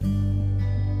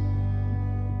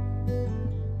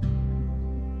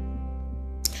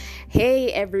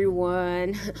Hey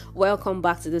everyone, welcome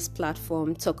back to this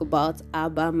platform, Talk About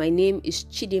Abba. My name is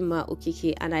Chidima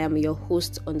Okeke and I am your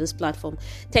host on this platform.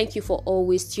 Thank you for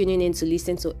always tuning in to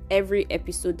listen to every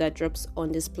episode that drops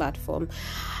on this platform.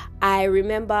 I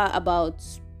remember about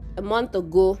a month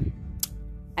ago,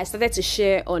 I started to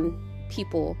share on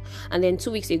people, and then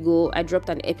 2 weeks ago, I dropped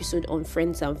an episode on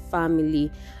friends and family,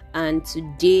 and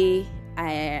today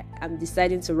I am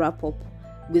deciding to wrap up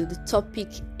with the topic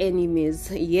enemies.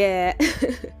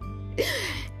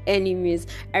 Enemies.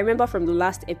 I remember from the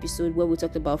last episode where we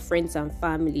talked about friends and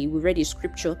family, we read a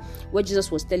scripture where Jesus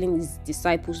was telling his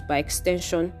disciples, by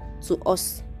extension to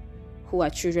us who are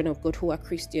children of God, who are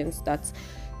Christians, that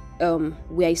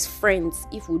we are his friends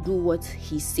if we do what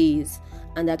he says,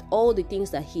 and that all the things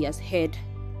that he has heard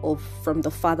of from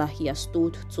the Father he has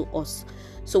told to us.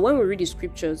 So when we read the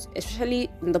scriptures, especially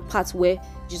in the parts where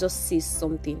Jesus says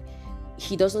something,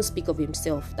 he doesn't speak of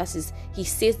himself. That is, he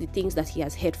says the things that he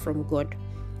has heard from God.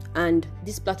 And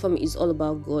this platform is all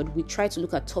about God. We try to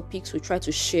look at topics, we try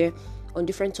to share on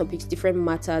different topics, different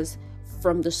matters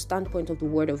from the standpoint of the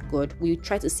word of God. We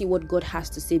try to see what God has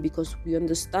to say, because we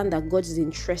understand that God is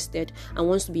interested and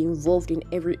wants to be involved in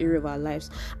every area of our lives.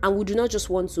 And we do not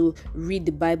just want to read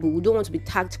the Bible. We don't want to be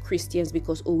tagged Christians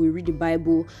because, we read the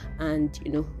Bible and,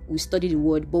 we study the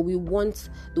word, but we want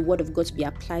the word of God to be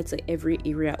applied to every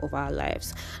area of our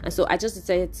lives. And so I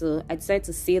decided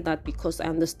to say that because I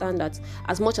understand that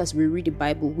as much as we read the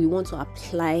Bible, we want to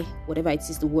apply whatever it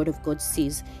is the word of God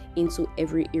says into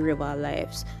every area of our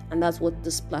lives. And that's what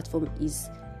this platform is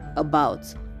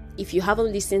about. If you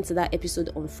haven't listened to that episode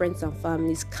on friends and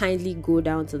families, kindly go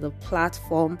down to the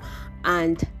platform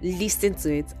and listen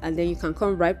to it, and then you can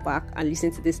come right back and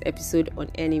listen to this episode on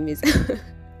enemies.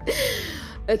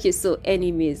 Okay, so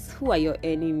enemies. Who are your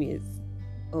enemies?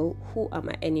 Or who are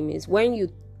my enemies? When you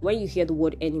hear the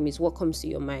word enemies, what comes to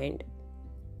your mind?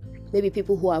 Maybe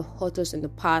people who have hurt us in the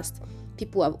past,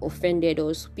 people who have offended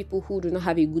us, people who do not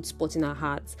have a good spot in our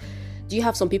hearts. Do you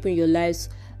have some people in your lives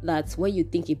that when you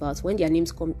think about, when their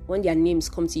names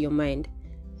come to your mind,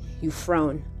 you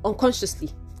frown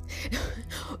unconsciously?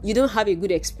 You don't have a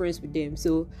good experience with them.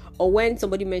 So, or when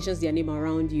somebody mentions their name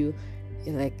around you,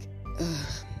 you're like,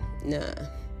 nah.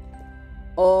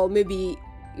 Or maybe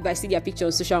if I see their picture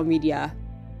on social media,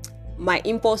 my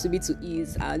impulse will be to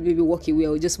ease and maybe walk away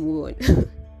or just move on.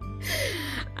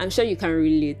 I'm sure you can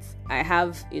relate. I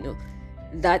have,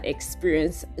 that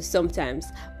experience sometimes,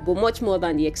 but much more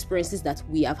than the experiences that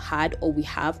we have had or we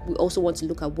also want to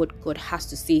look at what God has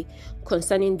to say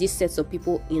concerning these sets of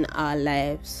people in our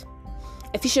lives.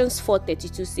 Ephesians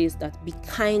 4:32 says that be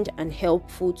kind and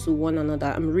helpful to one another.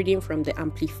 I'm reading from the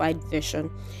Amplified Version.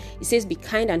 It says, be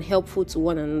kind and helpful to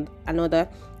one another,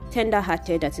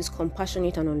 tender-hearted, that is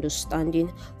compassionate and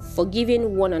understanding,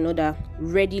 forgiving one another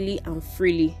readily and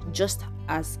freely, just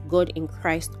as God in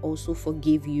Christ also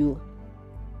forgave you.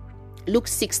 Luke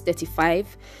 6:35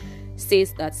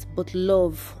 says that, but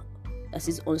love, that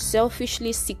is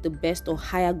unselfishly seek the best or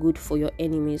higher good for your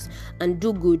enemies, and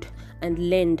do good and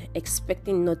lend,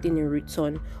 expecting nothing in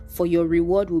return, for your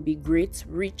reward will be great,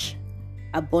 rich,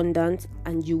 abundant,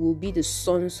 and you will be the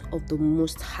sons of the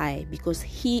Most High, because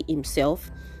he himself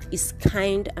is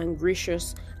kind and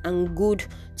gracious and good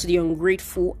to the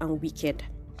ungrateful and wicked.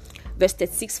 Verse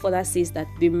 36 further says that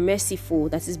be merciful,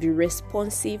 that is, be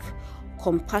responsive,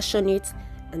 compassionate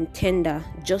and tender,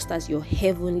 just as your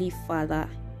heavenly Father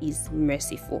is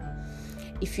merciful.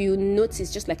 If you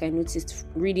notice, just like I noticed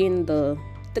reading the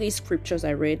 3 scriptures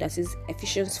I read, that is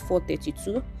Ephesians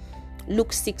 4:32,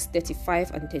 Luke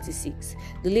 6:35 and 36,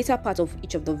 the later part of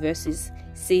each of the verses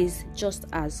says, just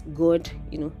as God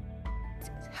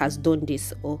has done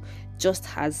this, or just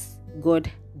as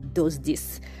God does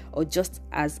this, or just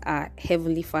as our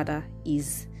heavenly Father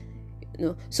is,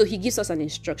 so he gives us an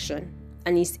instruction,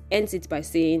 and he ends it by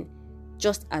saying,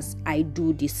 just as I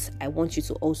do this, I want you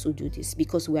to also do this,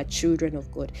 because we are children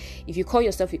of God. If you call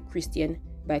yourself a Christian,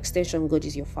 by extension, God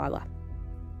is your Father.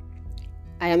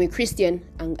 I am a Christian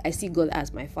and I see God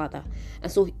as my Father.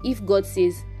 And so if God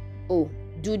says,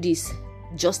 do this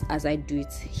just as I do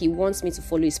it, he wants me to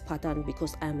follow his pattern,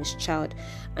 because I am his child,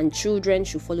 and children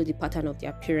should follow the pattern of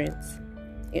their parents.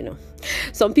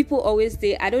 Some people always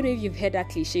say, I don't know if you've heard that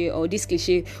cliche or this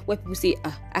cliche where people say,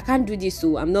 I can't do this,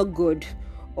 so I'm not God.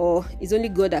 Or it's only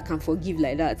God that can forgive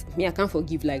like that. Me, I can't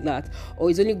forgive like that. Or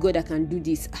it's only God that can do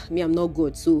this. Me, I'm not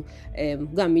God, so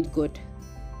go and meet God.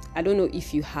 I don't know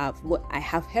if you have, but I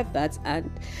have heard that, and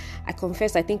I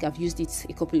confess I think I've used it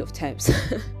a couple of times.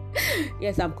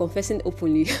 Yes, I'm confessing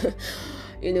openly.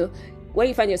 When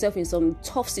you find yourself in some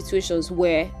tough situations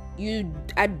where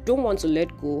I don't want to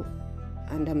let go.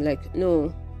 And I'm like,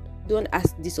 no, don't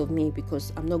ask this of me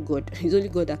because I'm not God. It's only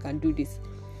God that can do this.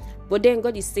 But then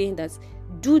God is saying that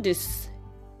do this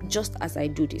just as I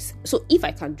do this. So if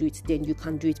I can do it, then you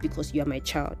can do it because you are my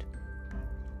child.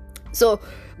 So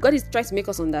God is trying to make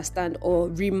us understand or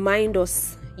remind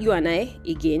us, you and I,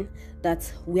 again, that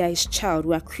we are his child.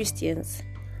 We are Christians.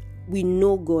 We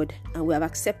know God and we have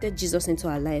accepted Jesus into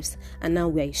our lives, and now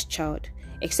we are his child.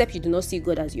 Except you do not see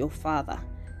God as your father,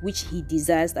 which he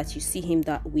desires that you see him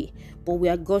that way. But we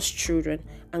are God's children,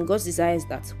 and God's desires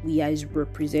that we are his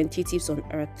representatives on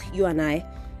earth. You and I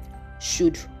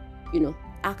should,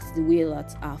 act the way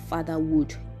that our father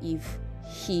would if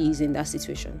he is in that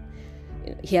situation.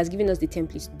 He has given us the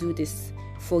template. Do this.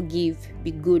 Forgive,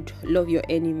 be good, love your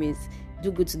enemies,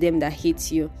 do good to them that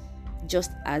hate you,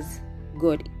 just as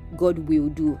God will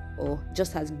do, or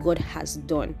just as God has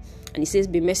done. And he says,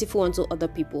 be merciful unto other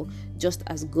people, just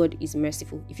as God is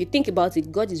merciful. If you think about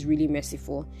it, God is really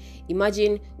merciful.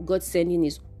 Imagine God sending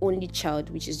his only child,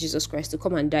 which is Jesus Christ, to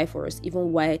come and die for us,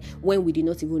 even when we did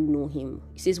not even know him.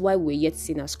 He says, while we're yet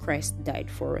sinners, Christ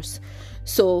died for us.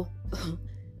 So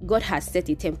God has set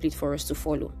a template for us to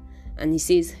follow. And he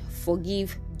says,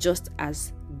 forgive just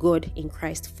as God in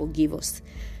Christ forgave us.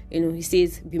 He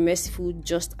says, be merciful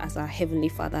just as our Heavenly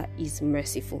Father is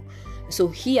merciful. So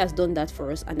he has done that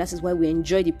for us, and that is why we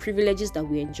enjoy the privileges that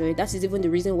we enjoy. That is even the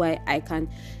reason why I can,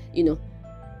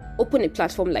 open a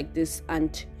platform like this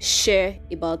and share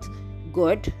about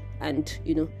God and,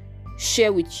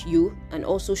 share with you and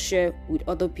also share with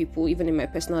other people, even in my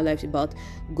personal life, about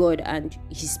God and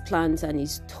his plans and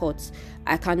his thoughts.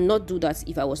 I cannot do that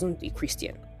if I wasn't a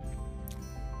Christian.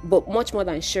 But much more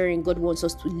than sharing, God wants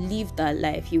us to live that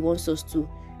life. He wants us to,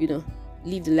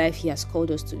 live the life he has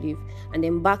called us to live. And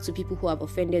then back to people who have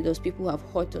offended us, people who have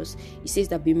hurt us, he says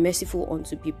that be merciful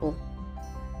unto people.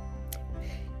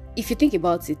 If you think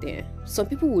about it, some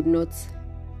people would not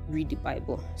read the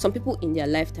Bible. Some people in their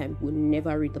lifetime will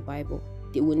never read the Bible.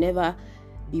 They will never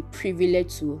be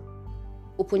privileged to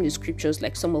open the scriptures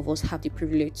like some of us have the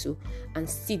privilege to, and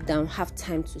sit down, have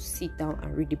time to sit down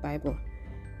and read the Bible.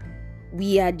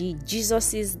 We are the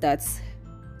Jesuses that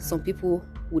some people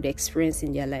would experience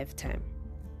in their lifetime.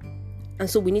 And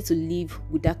so we need to live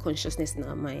with that consciousness in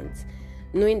our minds,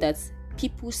 knowing that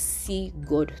people see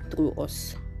God through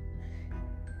us.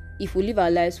 If we live our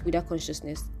lives with that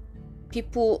consciousness,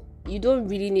 you don't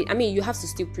really need, you have to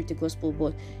still preach the gospel,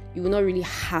 but you will not really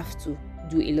have to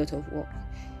do a lot of work.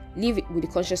 Live with the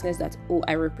consciousness that,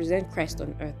 I represent Christ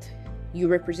on earth. You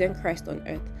represent Christ on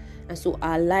earth. And so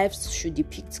our lives should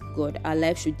depict God. Our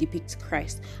lives should depict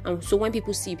Christ. And so when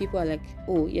people see, people are like,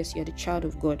 oh, yes, you're the child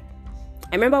of God.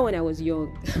 I remember when I was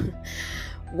young,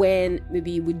 when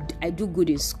maybe I do good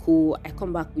in school, I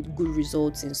come back with good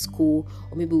results in school,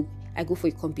 or maybe I go for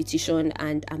a competition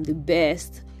and I'm the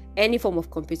best, any form of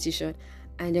competition.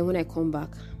 And then when I come back,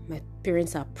 my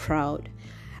parents are proud.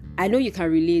 I know you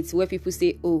can relate where people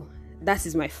say, oh, that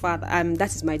is my father,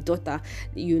 that is my daughter,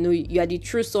 you are the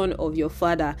true son of your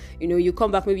father. You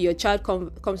come back, maybe your child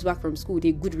comes back from school with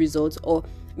a good result, or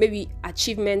maybe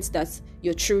achievements that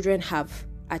your children have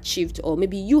achieved, or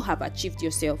maybe you have achieved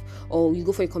yourself, or you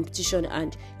go for a competition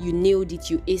and you nailed it,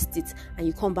 you aced it, and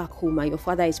you come back home and your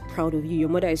father is proud of you, your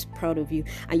mother is proud of you,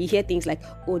 and you hear things like,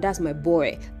 oh, that's my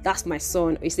boy, that's my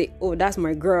son, or you say, oh, that's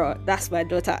my girl, that's my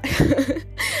daughter.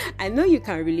 I know you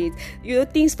can relate.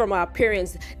 Things from our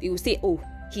parents, they will say, oh,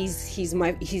 he's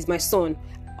my son.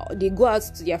 They go out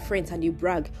to their friends and they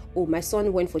brag, oh, my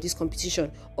son went for this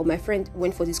competition, or my friend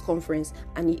went for this conference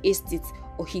and he aced it,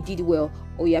 or he did well,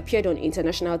 or he appeared on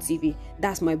international TV.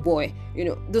 That's my boy.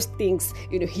 Those things,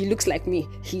 he looks like me.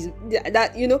 He's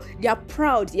that, they are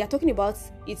proud. They are talking about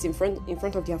it in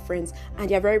front of their friends, and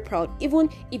they are very proud.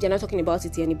 Even if they're not talking about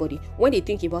it to anybody, when they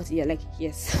think about it, they're like,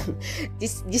 yes,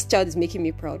 this child is making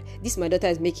me proud. This my daughter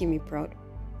is making me proud.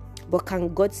 But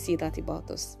can God say that about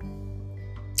us?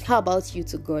 How about you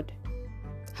to God?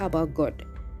 How about God?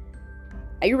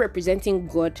 Are you representing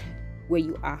God where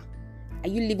you are? Are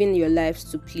you living your lives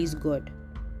to please God?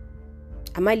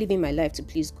 Am I living my life to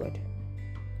please God?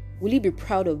 Will he be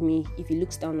proud of me if he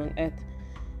looks down on earth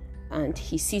and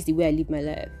he sees the way I live my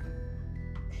life?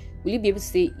 Will he be able to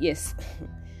say, yes,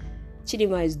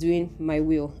 Chidima is doing my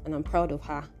will and I'm proud of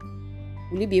her?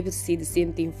 Will he be able to say the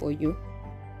same thing for you?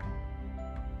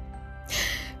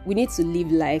 We need to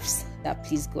live lives that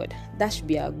please God. That should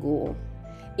be our goal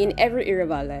in every area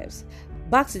of our lives.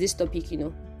 Back to this topic,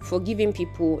 forgiving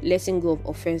people, letting go of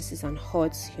offenses and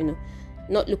hurts,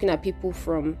 not looking at people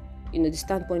from, the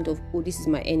standpoint of, oh, this is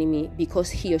my enemy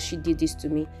because he or she did this to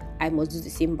me. I must do the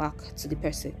same back to the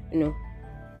person,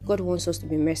 God wants us to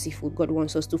be merciful. God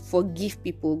wants us to forgive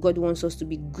people. God wants us to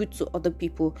be good to other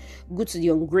people, good to the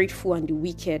ungrateful and the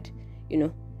wicked,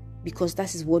 because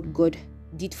that is what God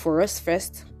did for us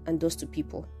first and does to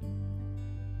people.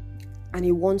 And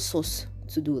He wants us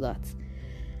to do that.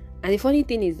 And the funny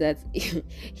thing is that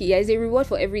He has a reward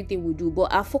for everything we do,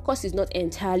 but our focus is not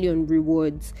entirely on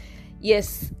rewards.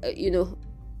 Yes,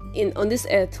 on this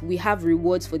earth, we have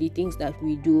rewards for the things that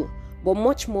we do, but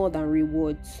much more than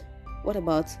rewards. What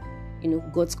about,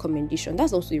 God's commendation?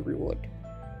 That's also a reward.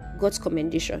 God's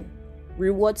commendation.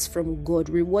 Rewards from God.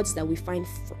 Rewards that we find,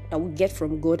 that we get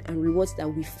from God, and rewards that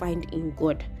we find in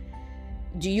God.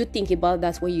 Do you think about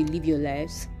that when you live your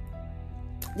lives?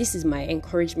 This is my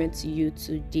encouragement to you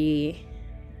today.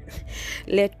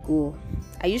 Let go.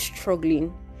 Are you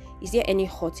struggling? Is there any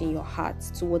hurt in your heart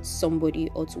towards somebody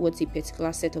or towards a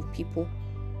particular set of people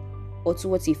or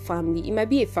towards a family? It might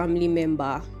be a family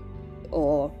member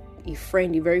or a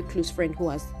friend, a very close friend who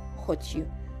has hurt you,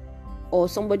 or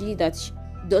somebody that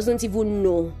doesn't even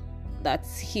know that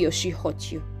he or she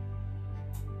hurt you.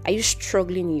 Are you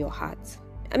struggling in your heart?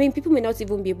 I mean, people may not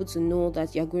even be able to know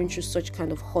that you're going through such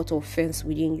kind of hurt or offense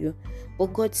within you, but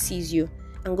God sees you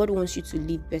and God wants you to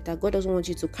live better. God doesn't want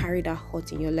you to carry that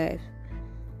hurt in your life.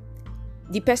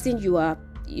 The person you are,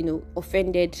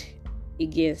 offended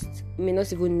against may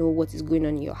not even know what is going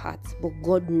on in your heart, but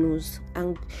God knows,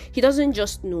 and He doesn't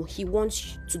just know, He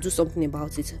wants you to do something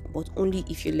about it, but only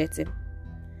if you let Him.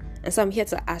 And so I'm here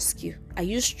to ask you, are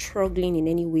you struggling in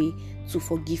any way to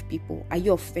forgive people? Are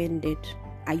you offended?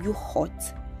 Are you hurt?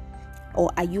 Or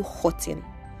are you hurting?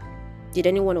 Did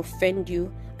anyone offend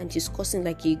you and it's causing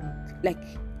like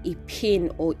a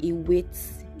pain or a weight?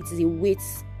 It is a weight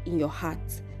in your heart.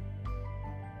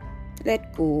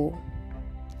 Let go.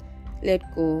 Let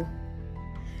go.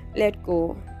 Let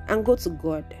go. And go to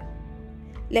God.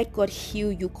 Let God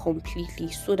heal you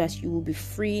completely so that you will be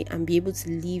free and be able to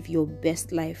live your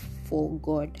best life for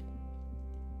God.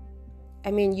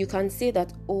 I mean, you can say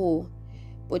that,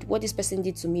 but what this person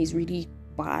did to me is really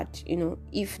bad.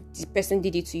 If the person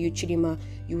did it to you, Chidima,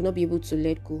 you will not be able to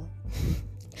let go.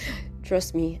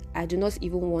 Trust me, I do not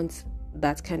even want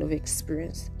that kind of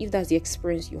experience. If that's the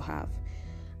experience you have.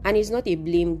 And it's not a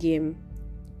blame game.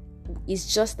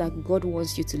 It's just that God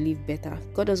wants you to live better.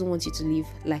 God doesn't want you to live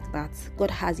like that.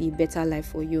 God has a better life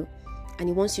for you, and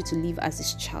He wants you to live as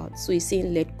His child. So He's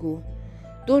saying, let go.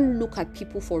 Don't look at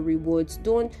people for rewards.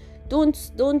 Don't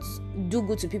do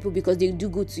good to people because they do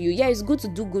good to you. Yeah, it's good to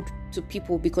do good to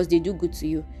people because they do good to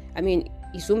you. I mean,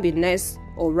 it won't be nice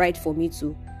or right for me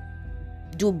to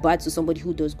do bad to somebody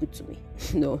who does good to me.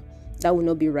 No, that will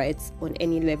not be right on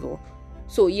any level.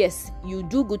 So yes, you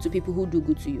do good to people who do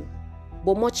good to you.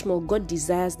 But much more, God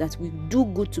desires that we do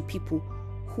good to people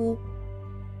who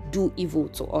do evil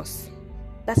to us.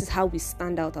 That is how we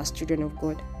stand out as children of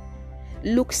God.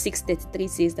 Luke 6:33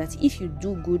 says that if you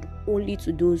do good only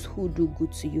to those who do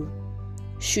good to you,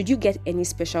 should you get any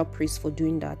special praise for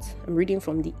doing that? I'm reading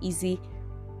from the easy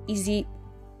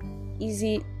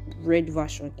read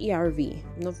version, ERV.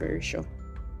 I'm not very sure.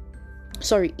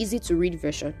 Sorry, easy to read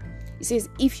version. It says,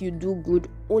 if you do good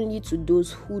only to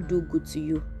those who do good to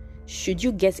you, should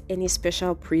you get any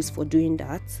special praise for doing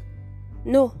that?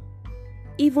 No.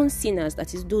 Even sinners,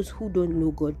 that is those who don't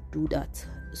know God, do that.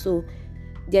 So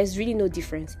there's really no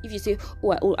difference. If you say,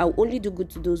 I'll only do good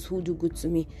to those who do good to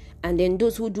me, and then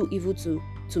those who do evil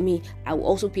to me, I will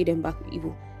also pay them back with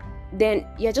evil, then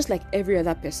you're just like every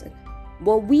other person.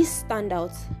 But we stand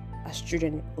out as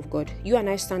children of God. You and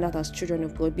I stand out as children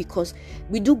of God because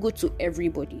we do good to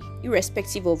everybody,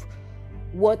 irrespective of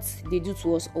what they do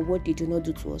to us or what they do not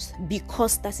do to us,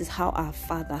 because that is how our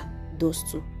Father does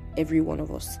to every one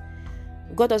of us.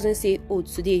 God doesn't say,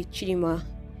 today, Chidima,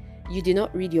 you did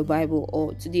not read your Bible,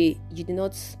 or today you did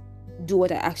not do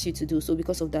what I asked you to do, so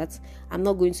because of that, I'm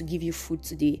not going to give you food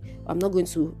today. I'm not going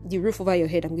to, the roof over your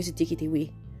head, I'm going to take it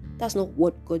away. That's not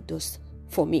what God does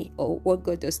for me or what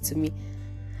God does to me.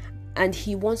 And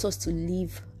He wants us to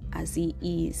live as He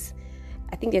is.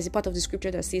 I think there's a part of the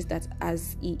scripture that says that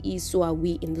as He is, so are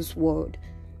we in this world.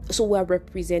 So we are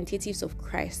representatives of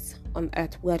Christ on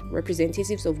earth. We are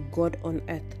representatives of God on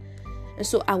earth. And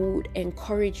so I would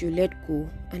encourage you, let go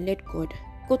and let God.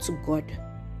 Go to God.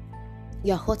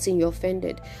 You're hurting, you're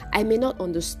offended. I may not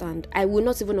understand. I will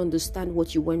not even understand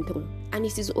what you went through. And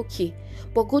it is okay.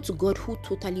 But go to God who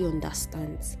totally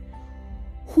understands.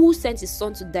 Who sent His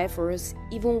Son to die for us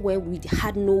even when we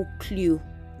had no clue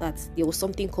that there was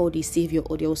something called a Savior,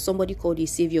 or there was somebody called a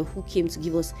Savior who came to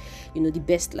give us, the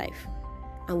best life.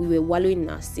 And we were wallowing in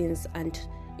our sins and,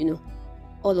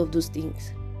 all of those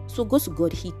things. So go to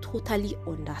God. He totally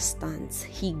understands.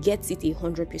 He gets it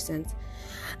 100%.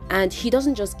 And he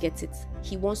doesn't just get it.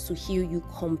 He wants to heal you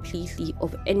completely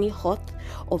of any hurt,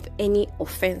 of any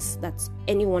offense that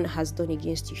anyone has done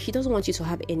against you. He doesn't want you to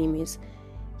have enemies.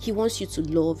 He wants you to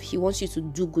love. He wants you to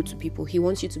do good to people. He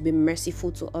wants you to be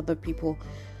merciful to other people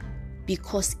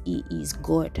because he is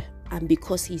God and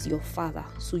because he's your father.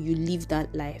 So you live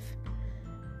that life.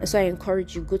 And so I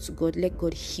encourage you, go to God. Let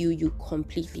God heal you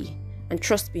completely. And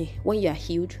trust me, when you are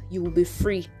healed, you will be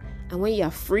free. And when you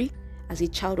are free, as a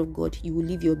child of God, you will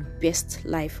live your best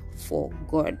life for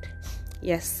God.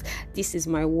 Yes, this is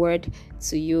my word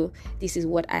to you. This is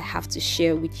what I have to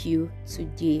share with you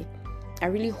today. I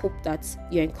really hope that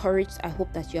you're encouraged. I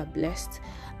hope that you are blessed.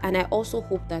 And I also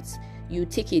hope that you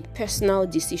take a personal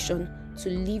decision to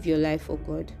live your life for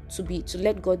God, to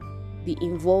let God be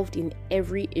involved in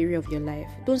every area of your life.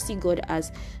 Don't see God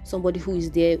as somebody who is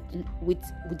there with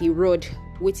a rod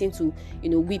waiting to,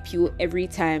 whip you every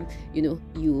time,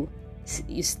 you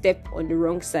step on the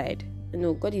wrong side.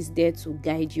 God is there to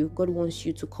guide you. God wants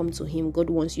you to come to him. God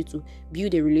wants you to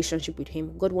build a relationship with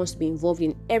him. God wants to be involved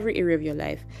in every area of your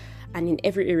life and in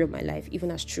every area of my life, even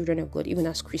as children of God, even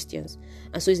as Christians.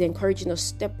 And so he's encouraging us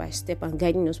step by step and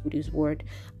guiding us with his word.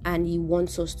 And he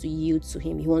wants us to yield to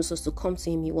him. He wants us to come to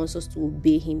him. He wants us to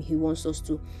obey him. He wants us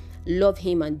to love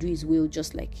him and do his will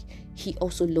just like he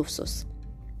also loves us.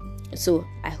 So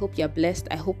I hope you're blessed.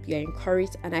 I hope you're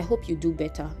encouraged, and I hope you do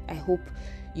better. I hope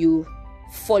you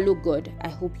follow God. I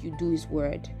hope you do his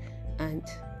word, and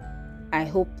I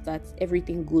hope that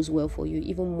everything goes well for you,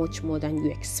 even much more than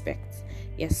you expect.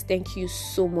 Yes, thank you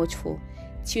so much for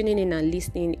tuning in and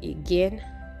listening again.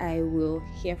 I will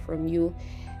hear from you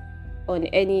on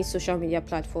any social media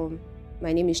platform.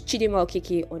 My name is Chidima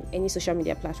Okeke on any social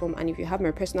media platform. And if you have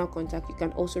my personal contact, you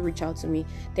can also reach out to me.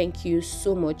 Thank you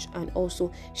so much. And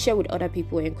also share with other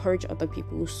people, encourage other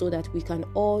people so that we can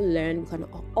all learn, we can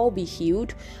all be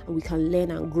healed, and we can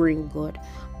learn and grow in God.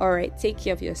 All right, take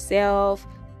care of yourself.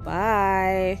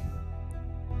 Bye.